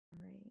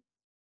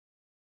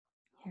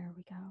Here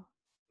we go.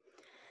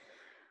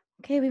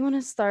 Okay, we want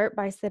to start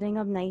by sitting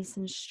up nice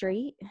and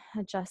straight,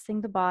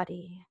 adjusting the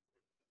body.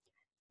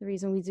 The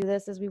reason we do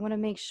this is we want to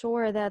make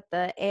sure that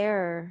the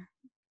air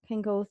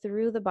can go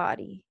through the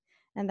body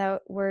and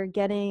that we're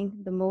getting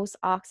the most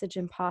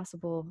oxygen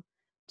possible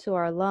to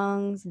our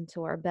lungs and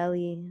to our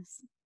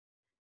bellies,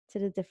 to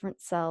the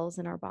different cells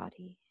in our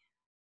body.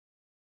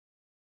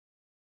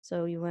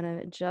 So you want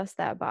to adjust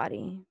that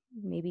body,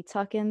 maybe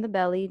tuck in the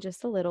belly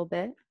just a little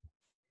bit,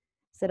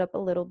 sit up a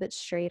little bit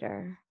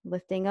straighter,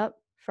 lifting up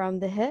from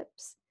the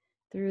hips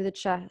through the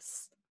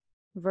chest,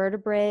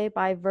 vertebrae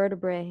by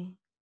vertebrae,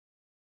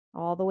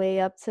 all the way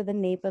up to the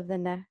nape of the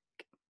neck.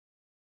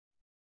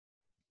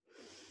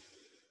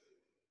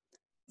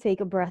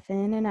 Take a breath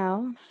in and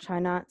out. Try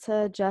not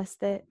to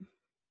adjust it.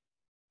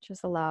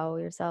 Just allow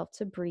yourself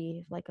to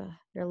breathe like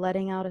you're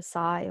letting out a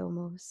sigh,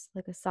 almost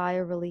like a sigh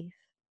of relief.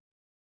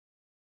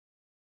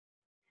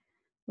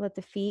 Let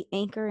the feet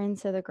anchor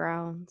into the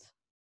ground.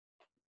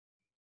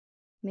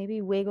 Maybe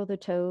wiggle the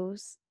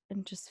toes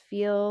and just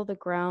feel the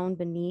ground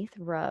beneath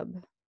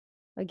rub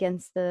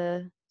against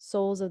the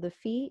soles of the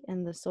feet,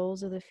 and the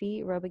soles of the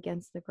feet rub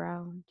against the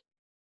ground.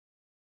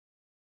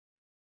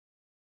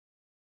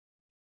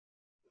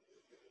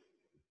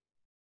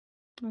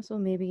 Also,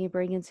 maybe you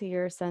bring into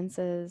your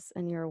senses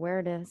and your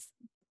awareness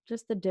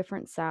just the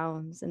different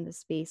sounds in the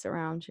space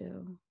around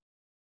you.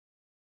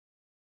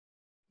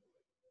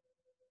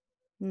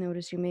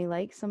 Notice you may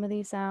like some of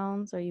these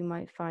sounds, or you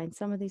might find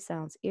some of these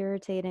sounds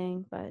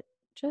irritating, but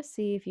just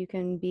see if you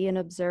can be an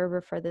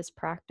observer for this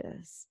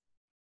practice.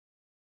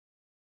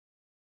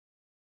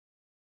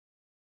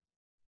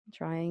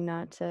 Trying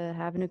not to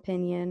have an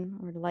opinion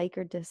or like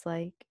or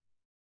dislike.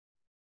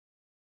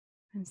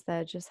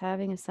 Instead, just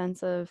having a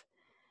sense of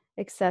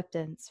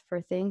acceptance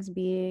for things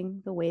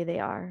being the way they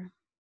are.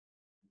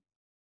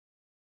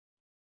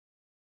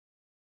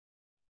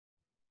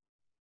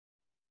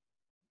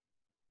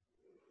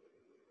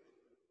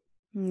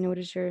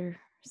 Notice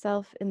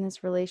yourself in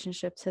this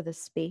relationship to the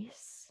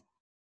space.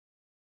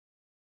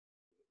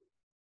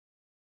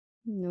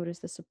 Notice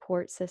the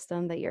support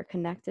system that you're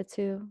connected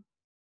to,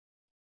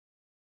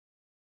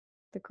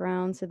 the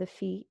ground to the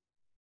feet,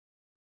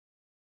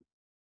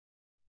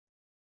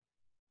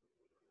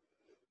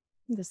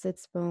 the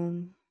sits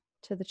bone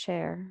to the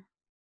chair.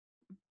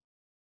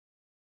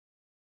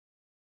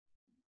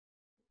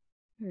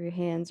 Your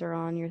hands are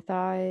on your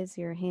thighs,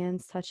 your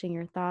hands touching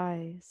your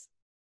thighs.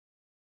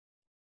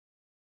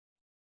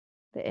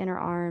 The inner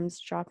arms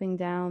dropping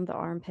down the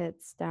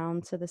armpits,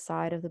 down to the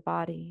side of the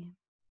body.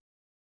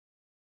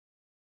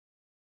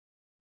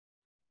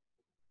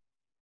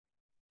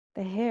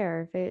 The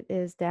hair, if it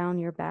is down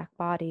your back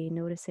body,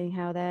 noticing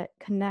how that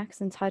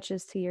connects and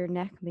touches to your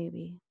neck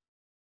maybe.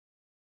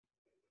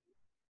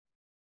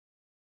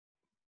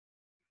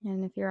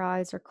 And if your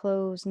eyes are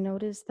closed,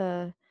 notice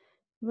the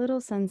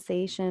little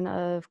sensation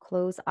of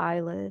closed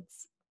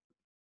eyelids.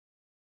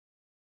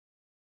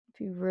 If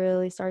you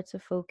really start to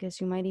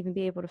focus, you might even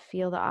be able to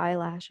feel the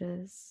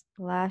eyelashes,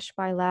 lash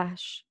by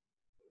lash.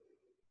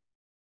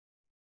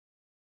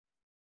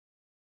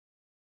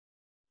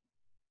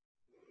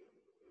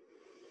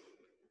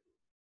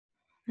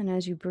 And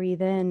as you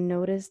breathe in,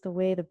 notice the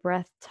way the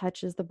breath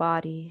touches the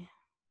body.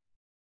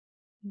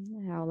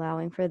 Now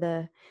allowing for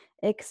the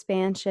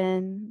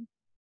expansion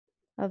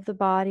of the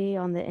body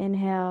on the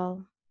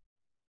inhale,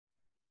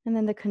 and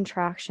then the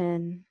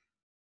contraction,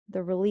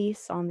 the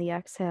release on the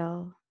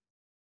exhale.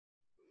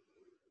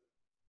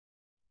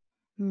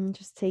 And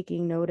just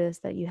taking notice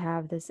that you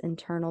have this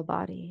internal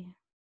body.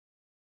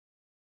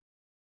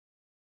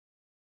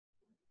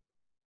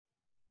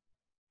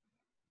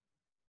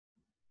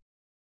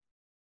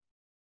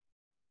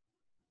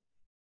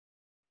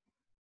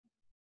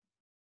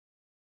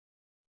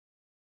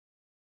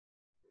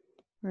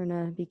 We're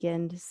going to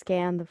begin to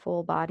scan the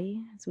full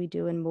body as we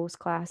do in most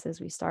classes.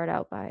 We start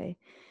out by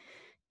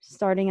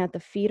starting at the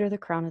feet or the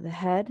crown of the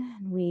head,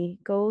 and we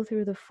go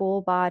through the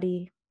full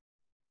body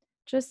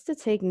just to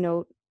take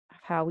note of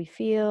how we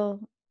feel,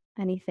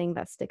 anything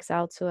that sticks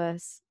out to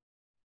us.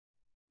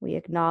 We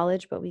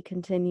acknowledge, but we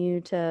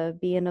continue to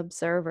be an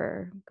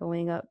observer,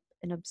 going up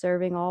and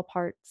observing all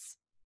parts.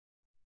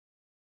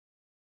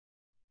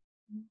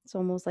 It's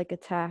almost like a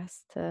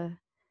task to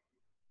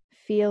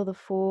feel the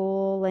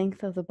full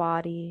length of the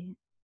body,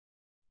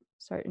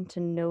 starting to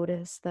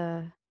notice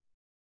the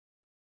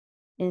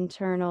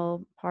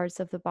internal parts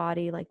of the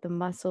body, like the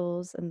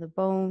muscles and the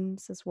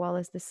bones, as well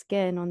as the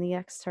skin on the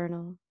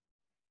external.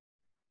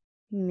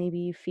 Maybe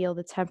you feel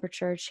the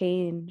temperature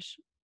change.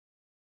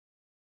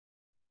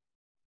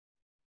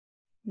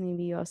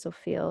 Maybe you also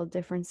feel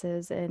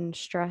differences in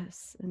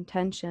stress and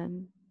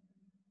tension.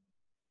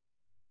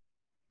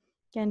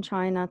 Again,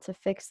 trying not to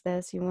fix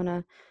this.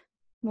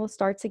 We'll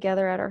start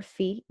together at our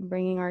feet,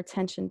 bringing our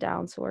attention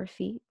down to our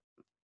feet.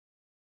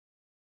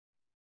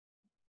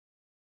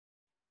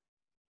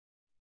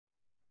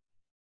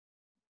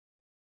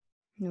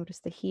 Notice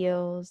the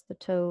heels, the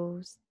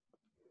toes,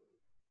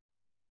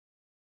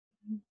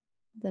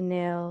 the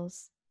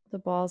nails, the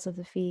balls of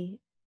the feet.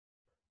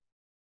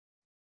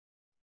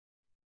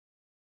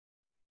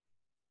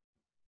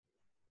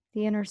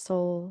 the inner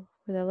soul,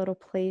 or that little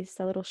place,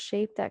 that little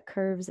shape that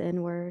curves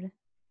inward,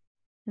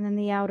 and then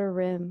the outer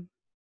rim.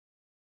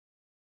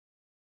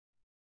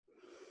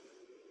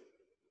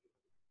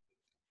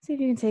 See if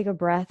you can take a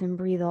breath and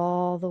breathe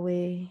all the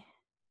way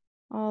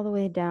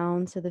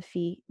down to the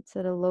feet,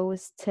 to the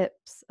lowest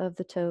tips of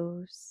the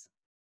toes.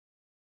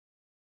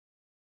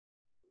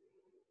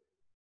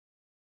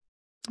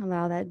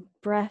 Allow that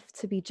breath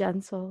to be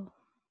gentle.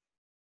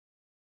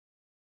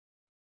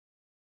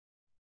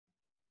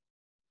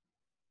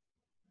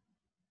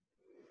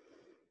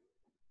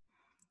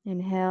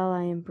 Inhale,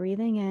 I am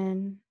breathing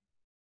in.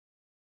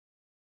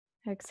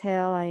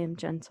 Exhale, I am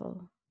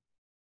gentle.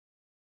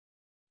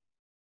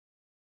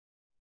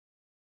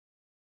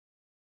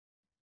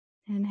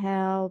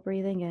 Inhale,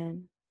 breathing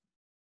in.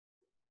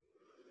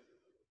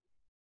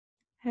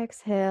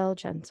 Exhale,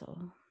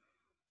 gentle.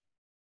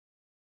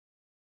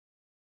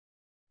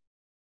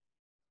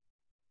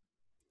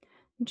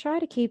 And try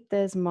to keep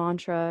this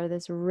mantra,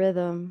 this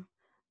rhythm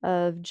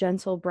of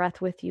gentle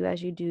breath with you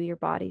as you do your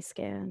body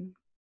scan.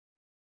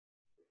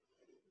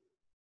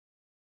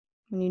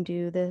 When you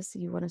do this,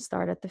 you want to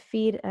start at the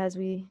feet as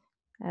we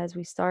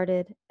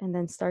started, and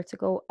then start to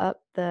go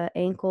up the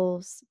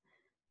ankles,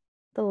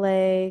 the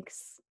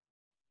legs,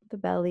 the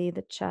belly,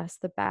 the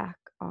chest, the back,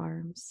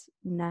 arms,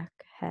 neck,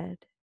 head.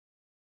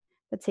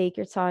 But take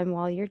your time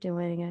while you're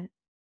doing it.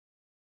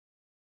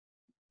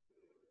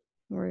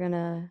 We're going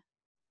to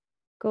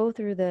go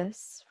through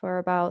this for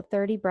about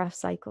 30 breath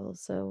cycles.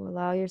 So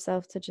allow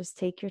yourself to just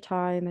take your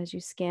time as you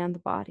scan the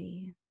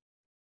body.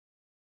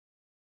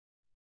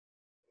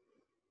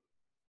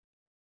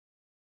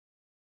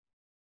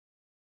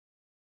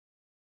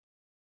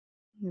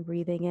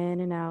 Breathing in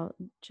and out,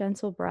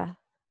 gentle breath.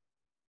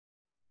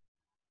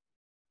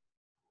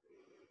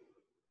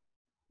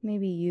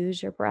 Maybe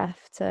use your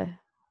breath to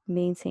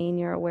maintain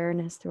your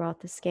awareness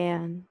throughout the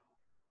scan.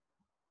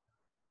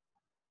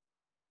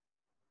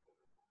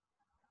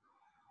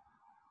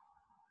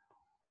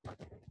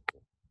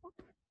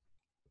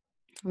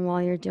 And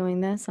while you're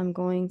doing this, I'm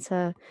going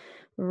to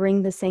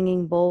ring the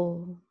singing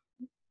bowl.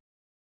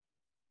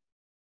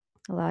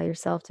 Allow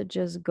yourself to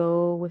just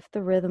go with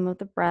the rhythm of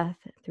the breath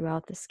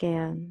throughout the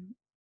scan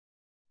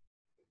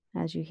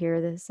as you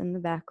hear this in the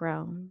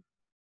background.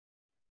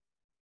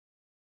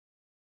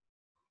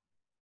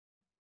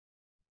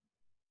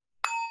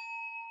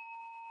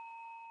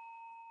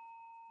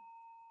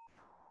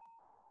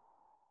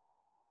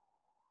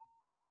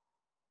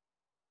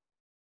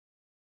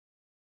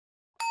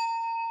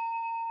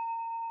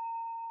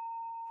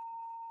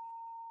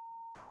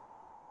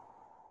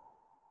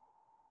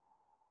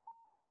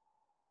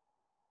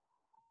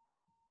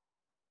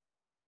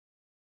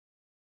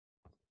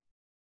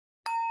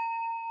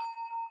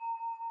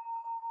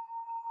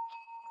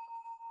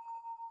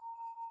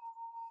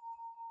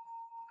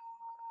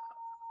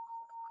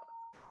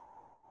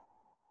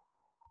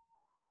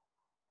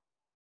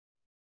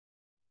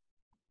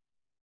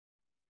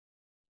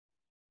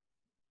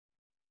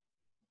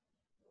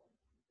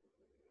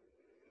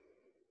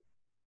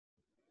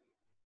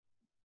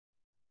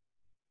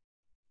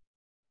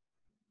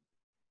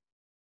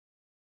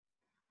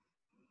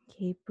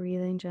 Keep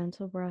breathing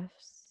gentle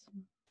breaths.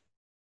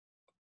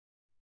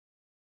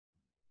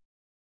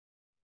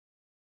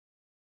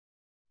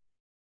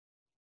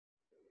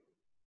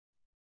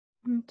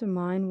 If the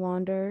mind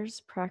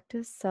wanders,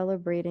 practice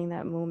celebrating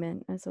that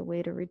moment as a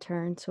way to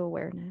return to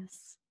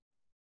awareness.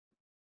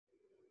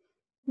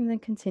 And then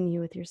continue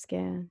with your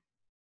scan.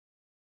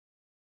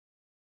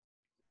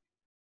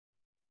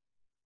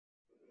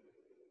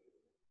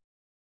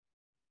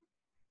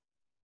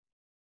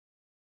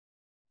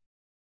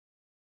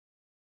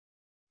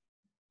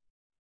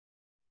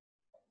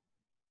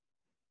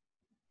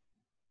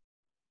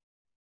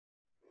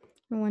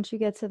 And once you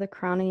get to the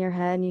crown of your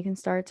head, you can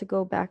start to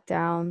go back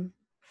down,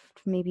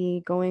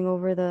 maybe going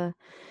over the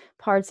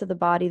parts of the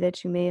body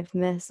that you may have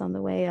missed on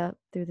the way up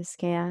through the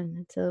scan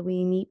until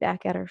we meet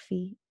back at our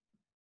feet.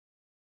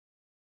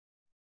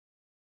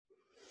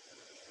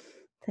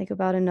 Take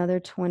about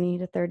another 20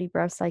 to 30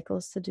 breath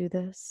cycles to do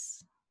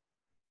this.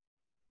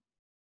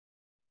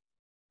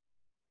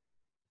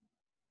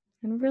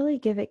 And really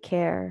give it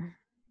care.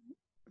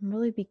 And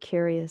really be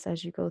curious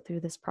as you go through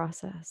this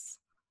process.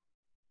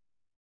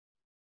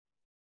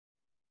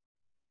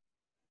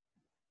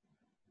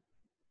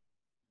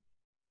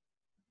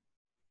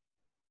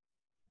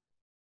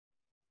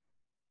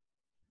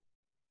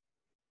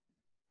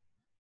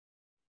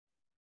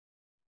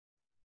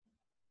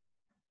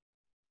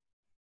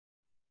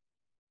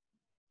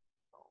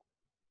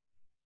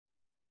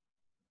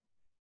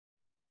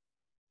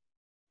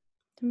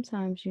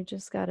 Sometimes you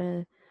just got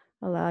to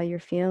allow your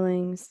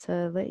feelings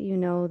to let you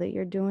know that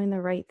you're doing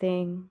the right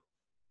thing.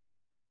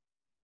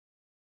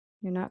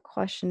 You're not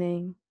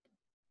questioning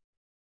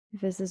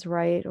if this is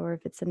right or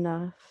if it's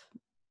enough.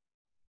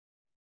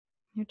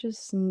 You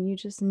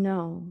just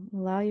know.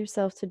 Allow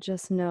yourself to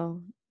just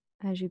know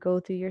as you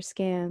go through your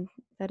scan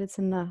that it's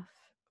enough.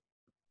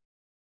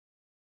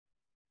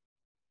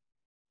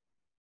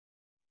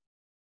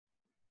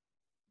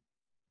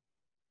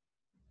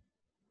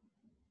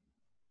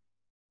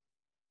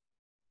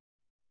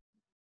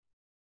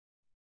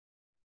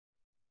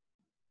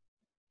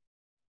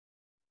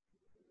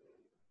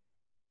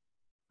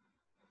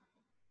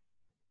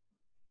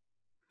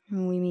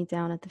 When we meet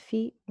down at the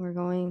feet, we're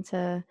going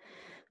to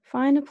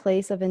find a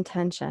place of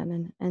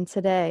intention. And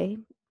today,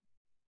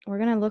 we're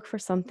going to look for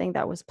something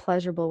that was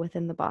pleasurable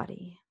within the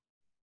body,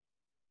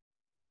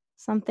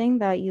 something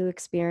that you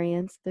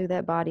experienced through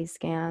that body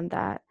scan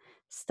that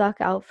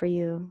stuck out for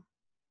you,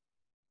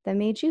 that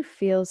made you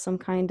feel some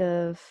kind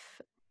of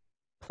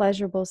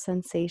pleasurable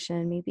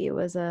sensation. Maybe it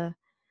was a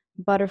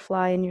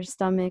butterfly in your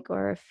stomach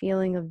or a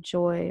feeling of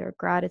joy or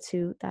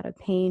gratitude that a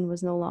pain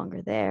was no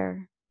longer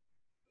there.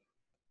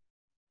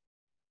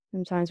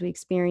 Sometimes we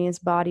experience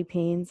body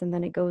pains and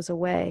then it goes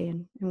away,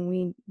 and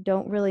we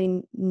don't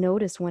really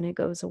notice when it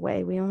goes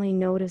away. We only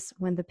notice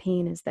when the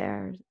pain is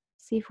there.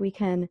 See if we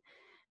can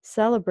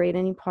celebrate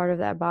any part of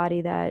that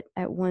body that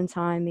at one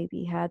time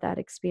maybe had that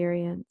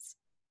experience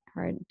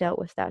or dealt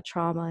with that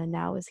trauma and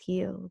now is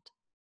healed.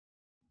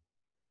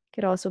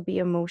 Could also be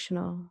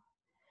emotional.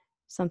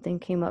 Something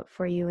came up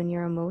for you in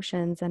your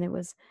emotions and it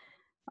was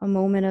a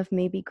moment of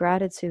maybe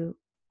gratitude,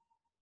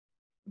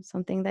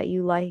 something that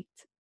you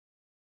liked.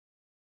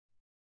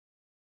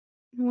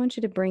 I want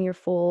you to bring your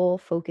full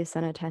focus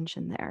and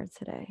attention there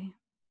today.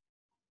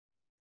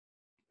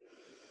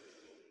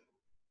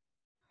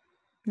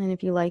 And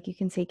if you like, you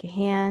can take a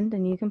hand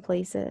and you can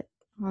place it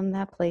on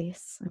that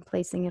place. I'm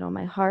placing it on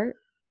my heart,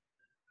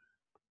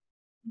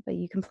 but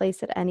you can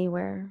place it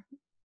anywhere.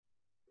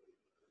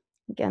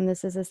 Again,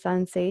 this is a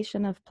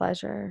sensation of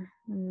pleasure,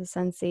 a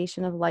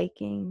sensation of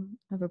liking,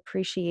 of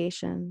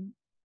appreciation,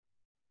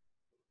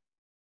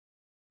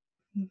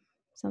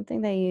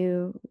 something that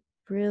you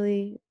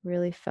really,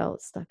 really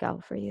felt stuck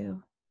out for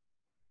you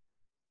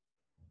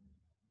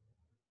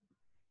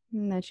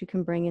and that you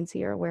can bring into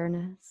your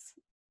awareness.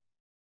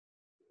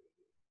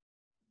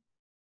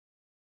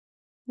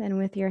 Then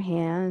with your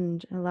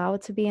hand, allow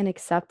it to be an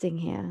accepting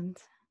hand.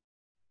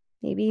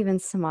 Maybe even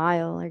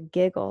smile or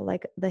giggle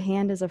like the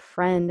hand is a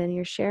friend and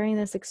you're sharing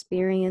this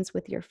experience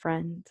with your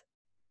friend.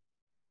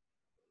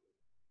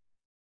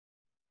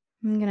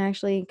 You can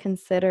actually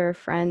consider a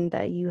friend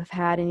that you have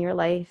had in your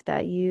life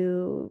that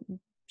you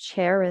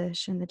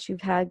cherish and that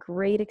you've had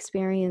great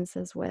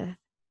experiences with.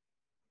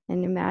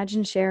 And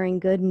imagine sharing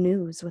good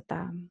news with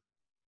them.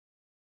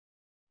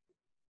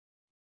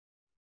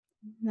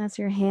 And that's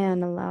your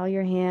hand. Allow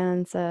your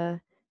hand to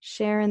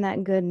share in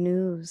that good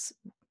news.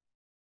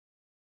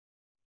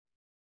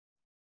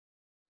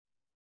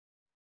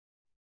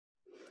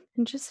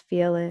 And just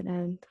feel it.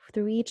 And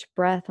through each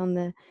breath on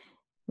the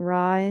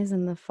rise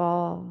and the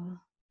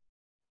fall,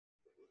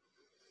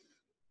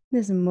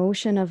 this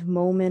motion of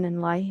moment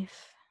in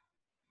life.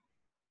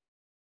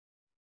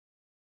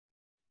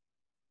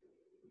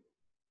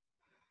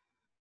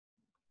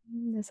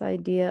 This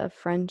idea of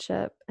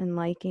friendship and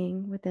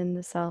liking within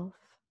the self.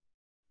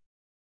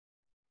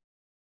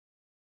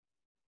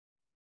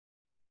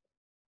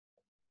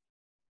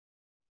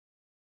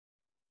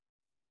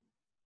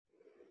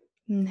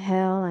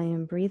 Inhale, I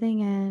am breathing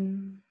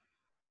in.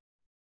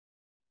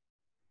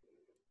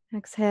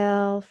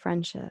 Exhale,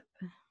 friendship.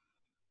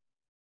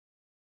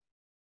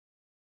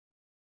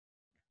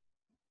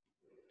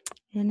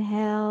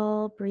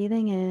 Inhale,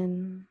 breathing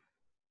in.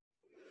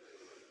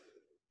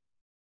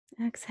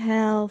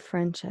 Exhale,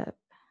 friendship.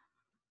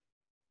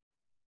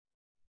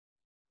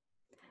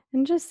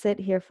 And just sit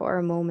here for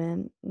a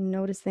moment,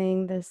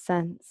 noticing this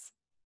sense.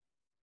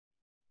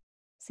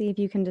 See if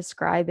you can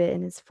describe it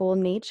in its full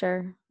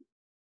nature.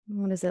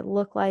 What does it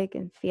look like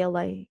and feel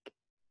like?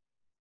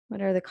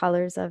 What are the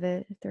colors of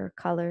it, if there are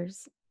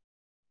colors?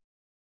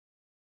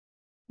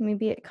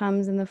 Maybe it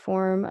comes in the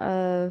form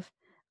of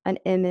an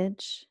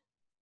image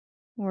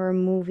or a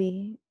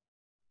movie.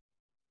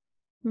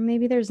 Or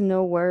maybe there's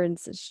no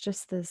words. It's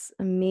just this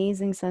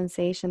amazing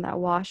sensation that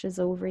washes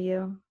over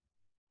you.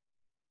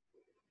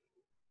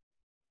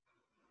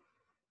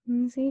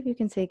 And see if you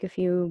can take a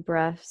few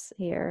breaths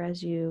here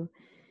as you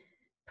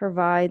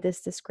provide this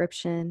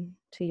description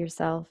to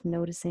yourself,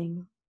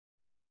 noticing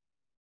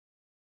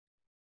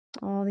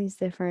all these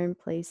different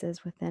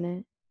places within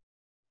it.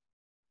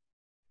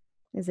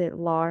 Is it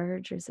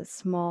large or is it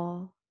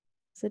small?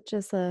 Is it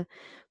just a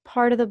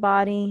part of the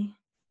body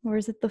or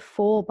is it the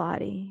full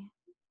body?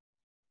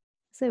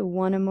 Is it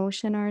one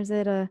emotion or is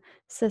it a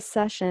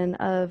succession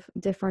of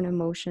different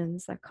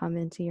emotions that come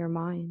into your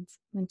mind,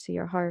 into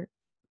your heart?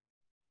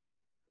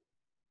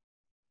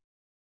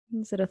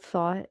 Is it a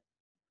thought,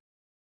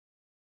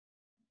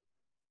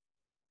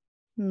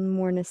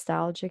 more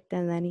nostalgic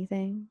than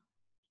anything?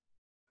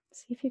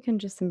 See if you can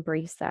just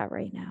embrace that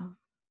right now.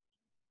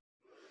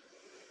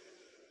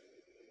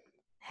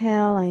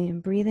 Exhale, I am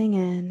breathing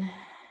in.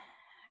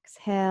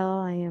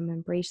 Exhale, I am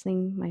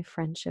embracing my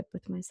friendship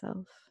with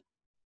myself.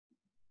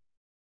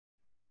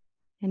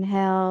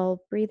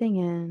 Inhale, breathing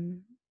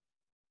in.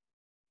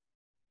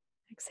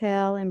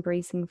 Exhale,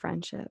 embracing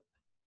friendship.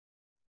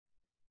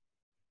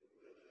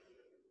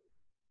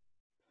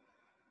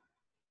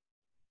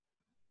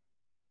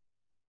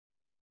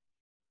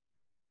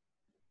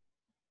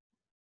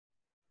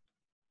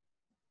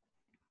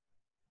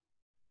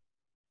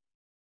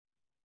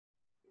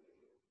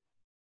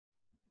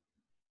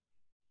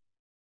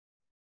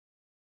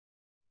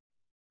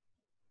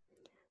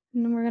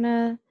 And we're going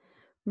to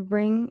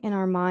bring in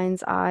our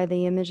mind's eye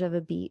the image of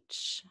a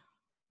beach,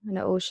 an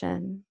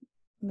ocean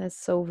that's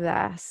so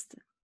vast.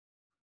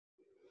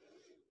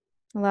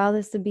 Allow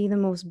this to be the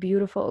most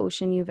beautiful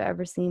ocean you've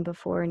ever seen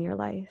before in your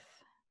life.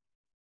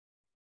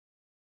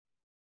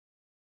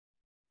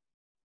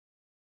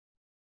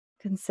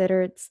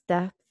 Consider its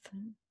depth,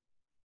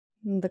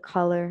 the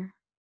color,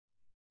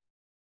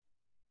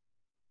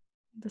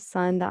 the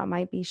sun that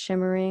might be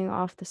shimmering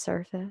off the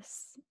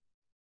surface,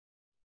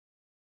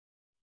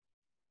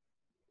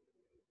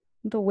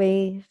 the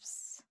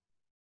waves.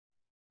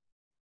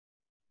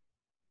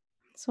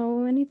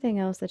 So, anything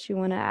else that you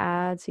want to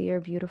add to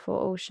your beautiful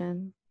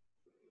ocean,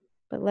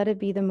 but let it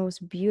be the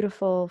most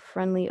beautiful,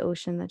 friendly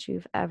ocean that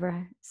you've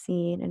ever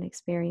seen and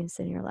experienced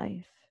in your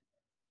life.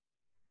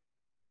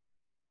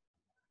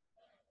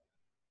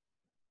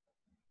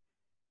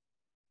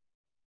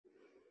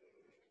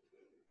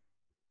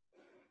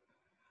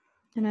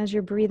 And as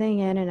you're breathing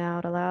in and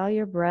out, allow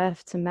your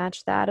breath to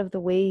match that of the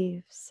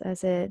waves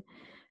as it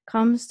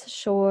comes to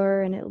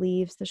shore and it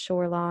leaves the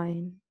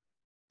shoreline.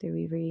 Do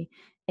we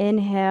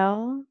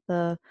inhale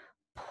the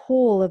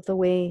pull of the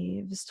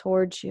waves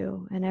towards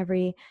you, and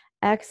every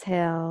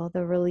exhale,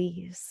 the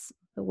release,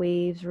 the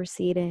waves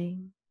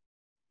receding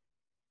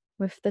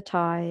with the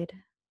tide.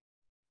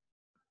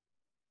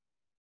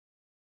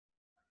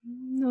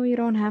 No, you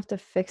don't have to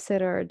fix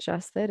it or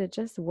adjust it. It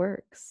just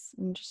works.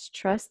 And just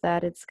trust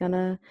that it's going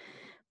to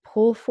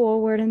pull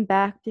forward and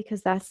back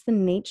because that's the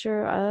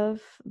nature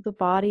of the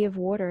body of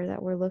water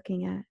that we're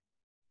looking at.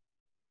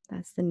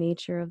 That's the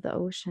nature of the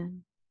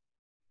ocean.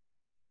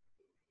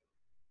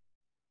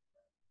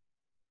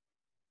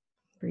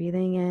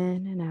 Breathing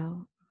in and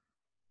out.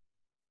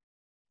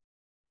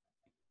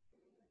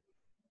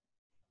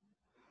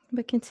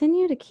 But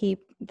continue to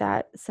keep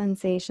that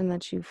sensation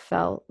that you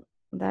felt,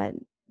 that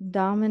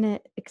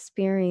dominant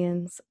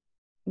experience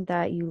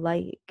that you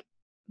like,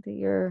 that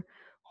you're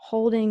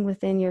holding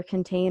within your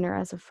container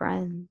as a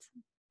friend,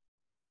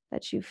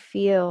 that you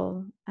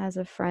feel as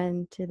a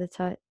friend to the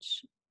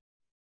touch.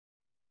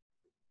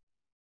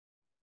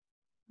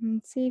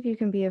 And see if you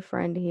can be a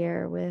friend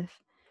here with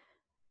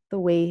the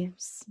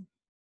waves,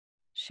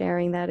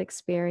 sharing that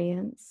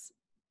experience.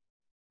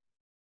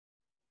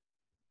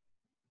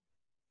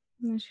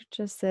 You should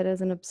just sit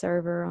as an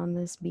observer on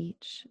this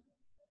beach.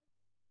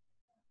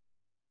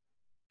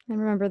 And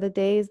remember, the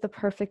day is the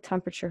perfect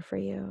temperature for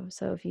you.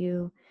 So if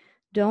you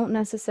don't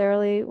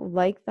necessarily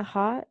like the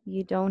hot,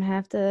 you don't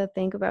have to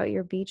think about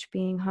your beach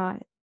being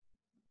hot.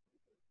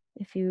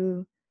 If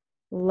you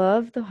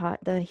love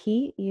the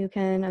heat, you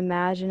can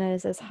imagine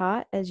it as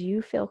hot as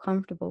you feel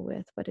comfortable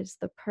with, but it's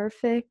the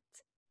perfect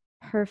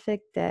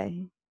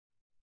day.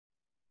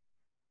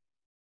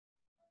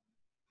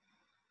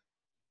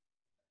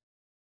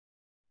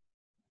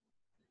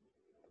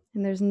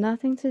 And there's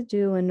nothing to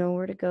do and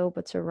nowhere to go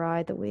but to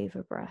ride the wave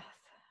of breath.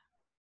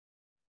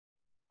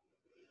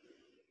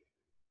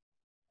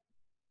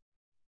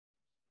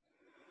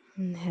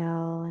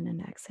 Inhale and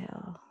an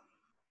exhale.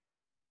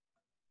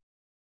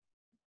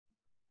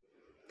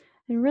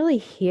 And really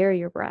hear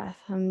your breath.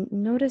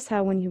 Notice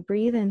how when you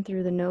breathe in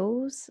through the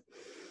nose,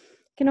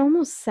 it can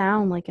almost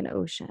sound like an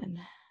ocean.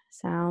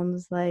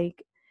 Sounds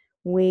like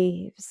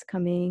waves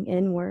coming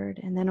inward.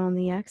 And then on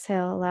the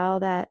exhale, allow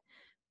that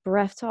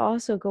breath to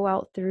also go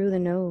out through the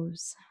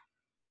nose.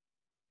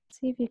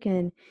 See if you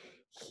can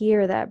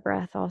hear that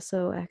breath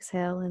also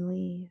exhale and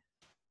leave.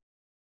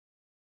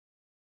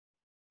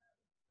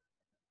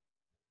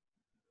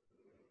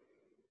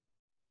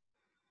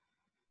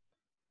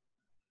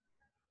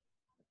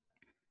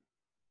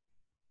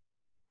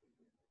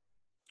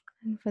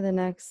 And for the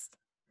next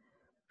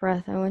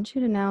breath, I want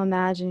you to now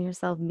imagine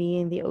yourself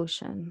being the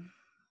ocean,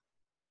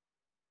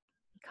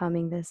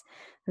 becoming this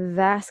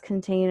vast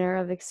container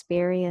of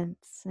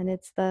experience. And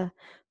it's the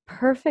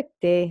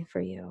perfect day for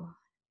you.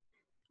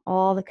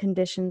 All the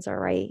conditions are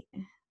right.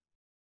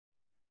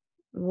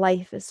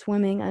 Life is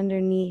swimming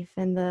underneath,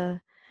 and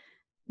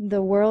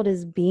the world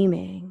is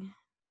beaming.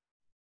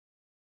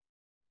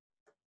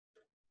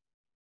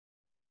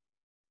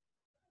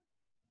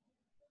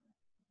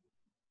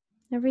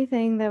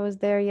 Everything that was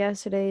there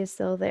yesterday is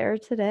still there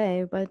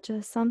today, but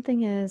just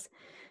something is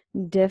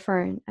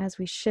different as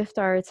we shift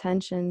our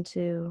attention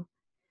to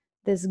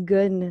this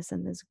goodness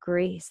and this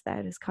grace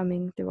that is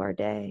coming through our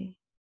day.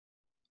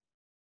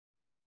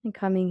 And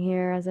coming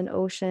here as an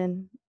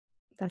ocean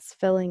that's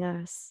filling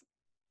us.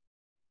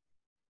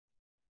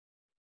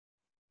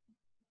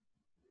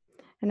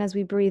 And as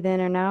we breathe in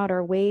and out,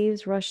 our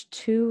waves rush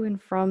to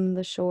and from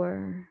the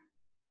shore.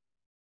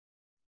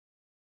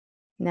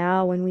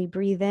 Now, when we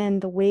breathe in,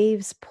 the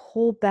waves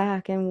pull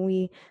back and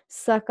we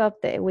suck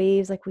up the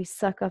waves like we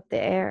suck up the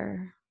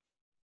air.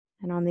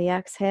 And on the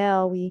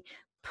exhale, we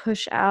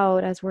push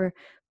out as we're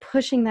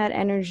pushing that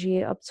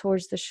energy up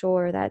towards the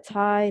shore. That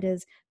tide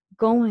is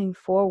going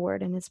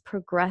forward and it's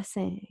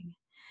progressing.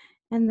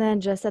 And then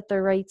just at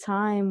the right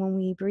time, when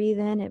we breathe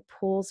in, it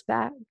pulls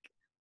back.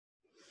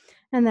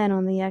 And then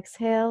on the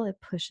exhale, it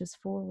pushes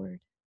forward.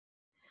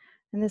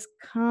 And this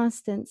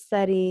constant,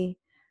 steady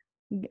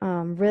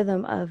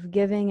rhythm of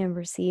giving and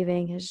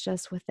receiving is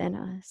just within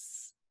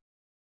us.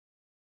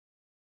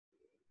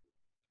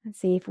 And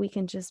see if we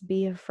can just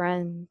be a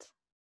friend,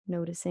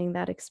 noticing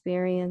that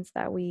experience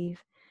that we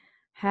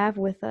have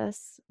with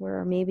us,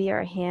 where maybe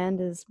our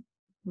hand is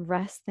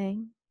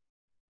resting,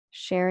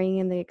 sharing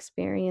in the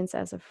experience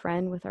as a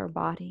friend with our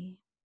body.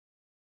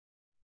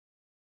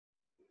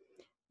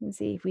 And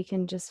see if we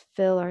can just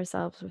fill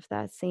ourselves with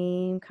that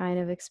same kind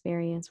of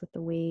experience with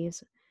the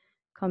waves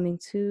coming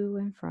to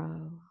and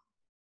fro.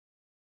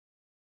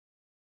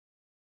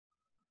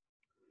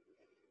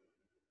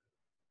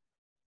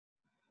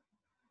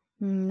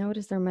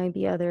 Notice there might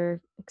be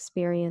other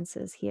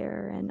experiences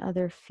here and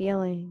other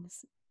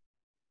feelings,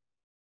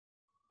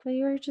 but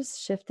you're just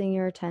shifting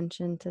your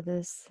attention to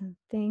this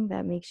thing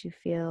that makes you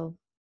feel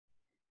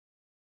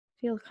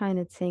kind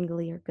of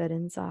tingly or good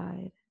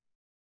inside.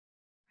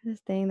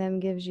 This thing that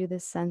gives you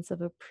this sense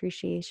of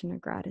appreciation or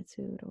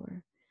gratitude,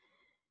 or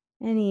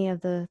any of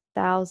the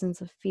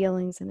thousands of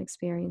feelings and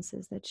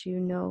experiences that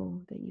you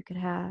know that you could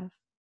have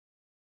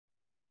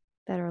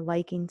that are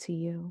liking to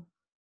you.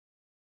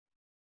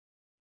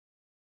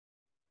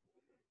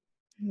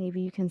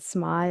 Maybe you can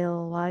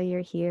smile while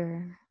you're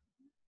here.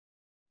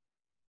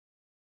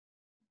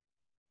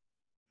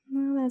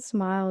 Allow that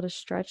smile to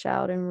stretch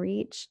out and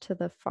reach to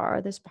the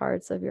farthest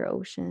parts of your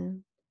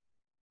ocean,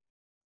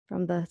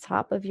 from the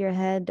top of your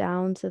head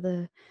down to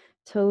the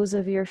toes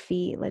of your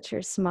feet. Let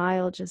your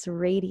smile just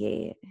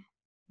radiate,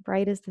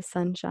 bright as the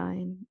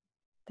sunshine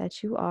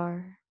that you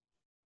are.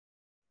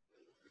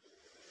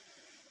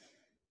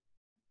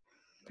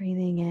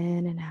 Breathing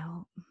in and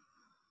out.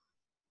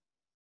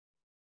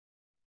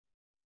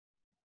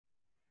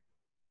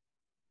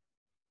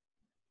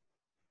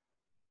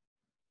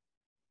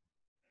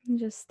 And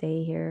just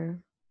stay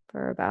here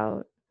for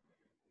about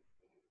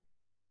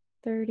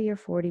 30 or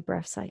 40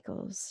 breath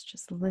cycles,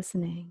 just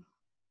listening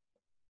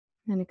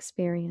and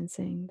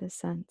experiencing the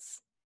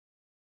sense.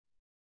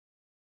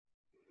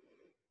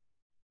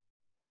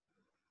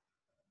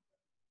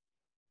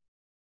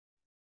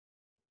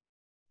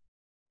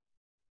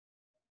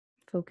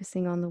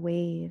 Focusing on the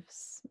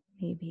waves,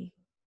 maybe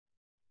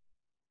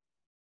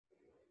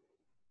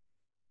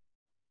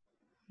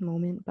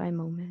moment by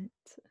moment.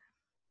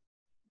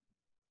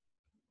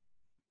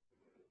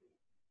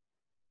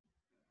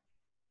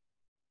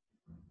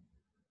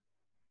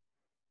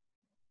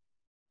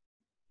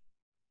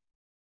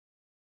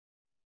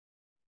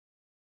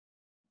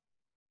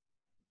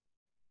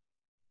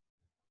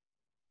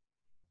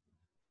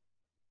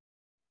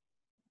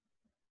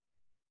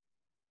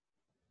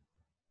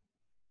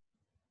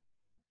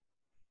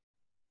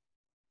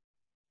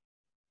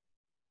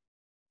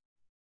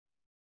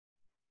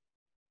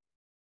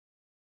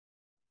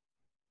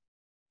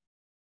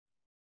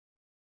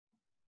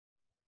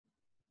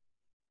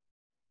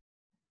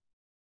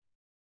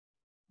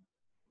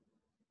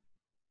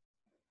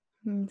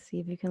 And see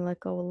if you can let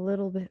go a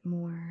little bit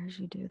more as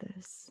you do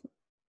this.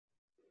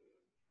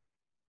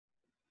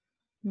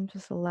 And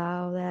just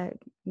allow that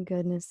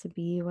goodness to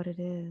be what it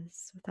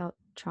is without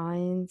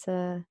trying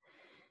to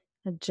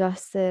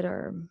adjust it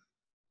or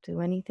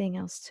do anything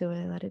else to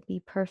it. Let it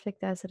be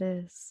perfect as it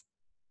is.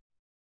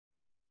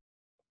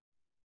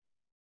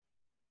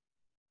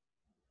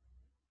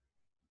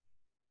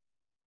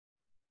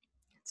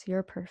 It's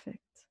your perfect.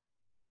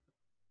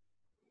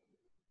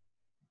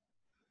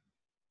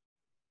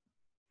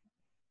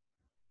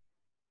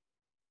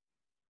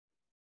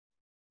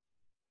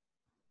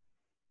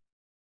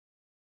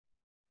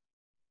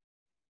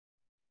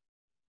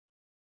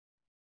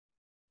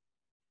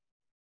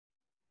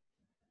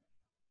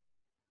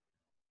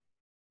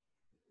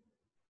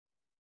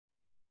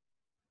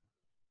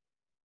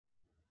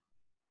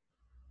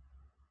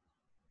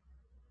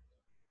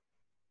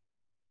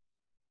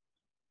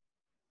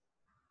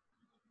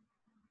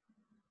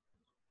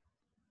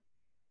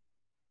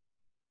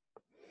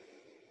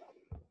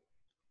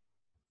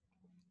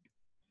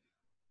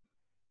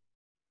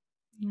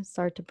 You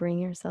start to bring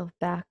yourself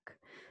back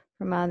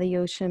from out of the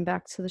ocean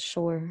back to the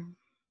shore.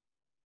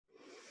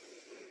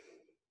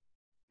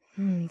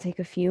 Take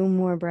a few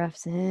more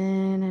breaths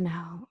in and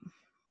out.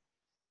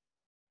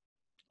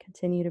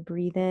 Continue to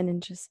breathe in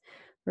and just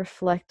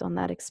reflect on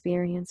that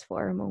experience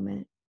for a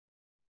moment.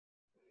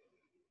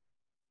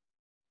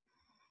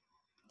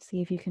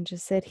 See if you can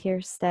just sit here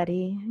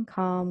steady and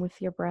calm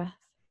with your breath.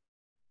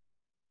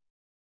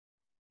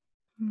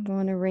 I'm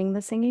going to ring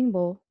the singing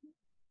bowl.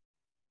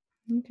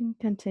 You can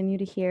continue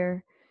to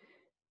hear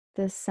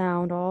this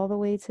sound all the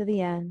way to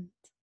the end.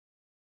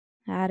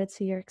 Add it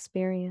to your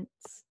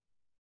experience.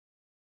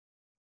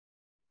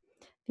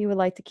 If you would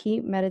like to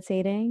keep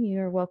meditating,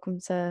 you're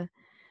welcome to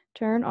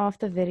turn off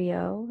the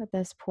video at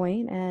this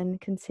point and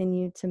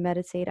continue to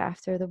meditate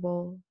after the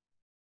bowl.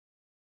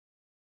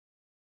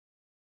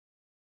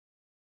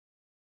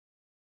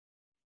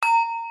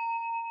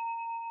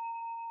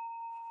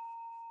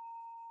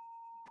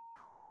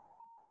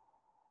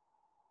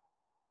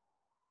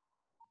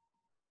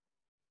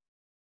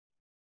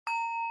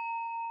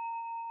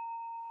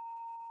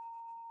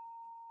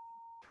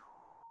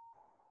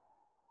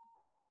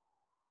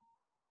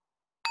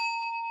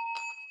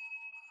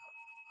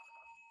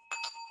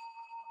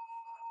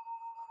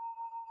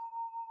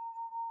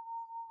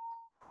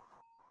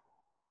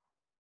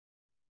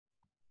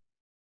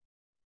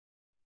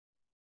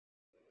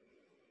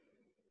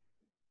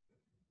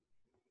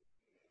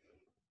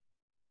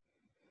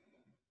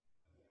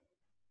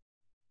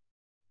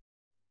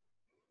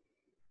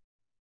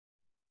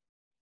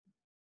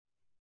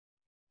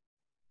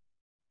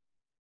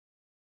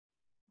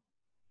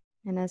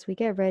 And as we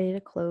get ready to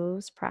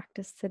close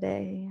practice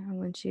today, I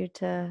want you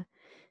to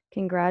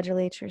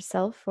congratulate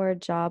yourself for a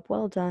job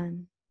well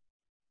done.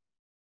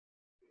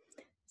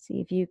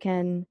 See if you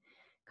can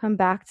come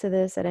back to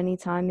this at any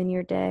time in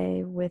your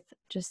day with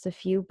just a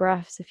few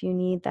breaths if you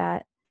need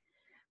that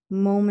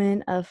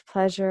moment of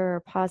pleasure or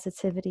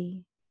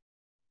positivity.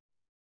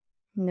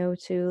 Know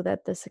too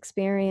that this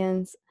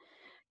experience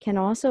can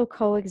also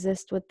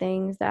coexist with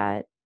things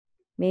that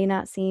may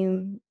not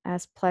seem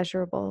as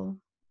pleasurable.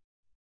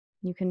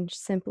 You can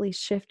simply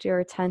shift your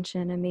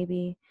attention and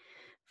maybe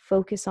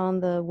focus on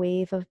the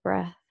wave of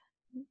breath.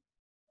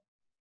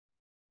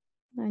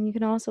 And you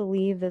can also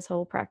leave this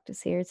whole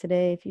practice here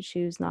today if you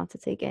choose not to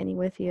take any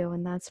with you,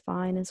 and that's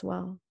fine as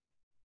well.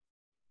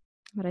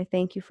 But I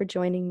thank you for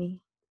joining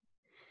me.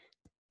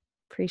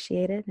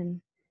 Appreciate it. And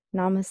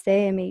namaste,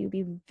 and may you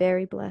be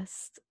very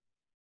blessed.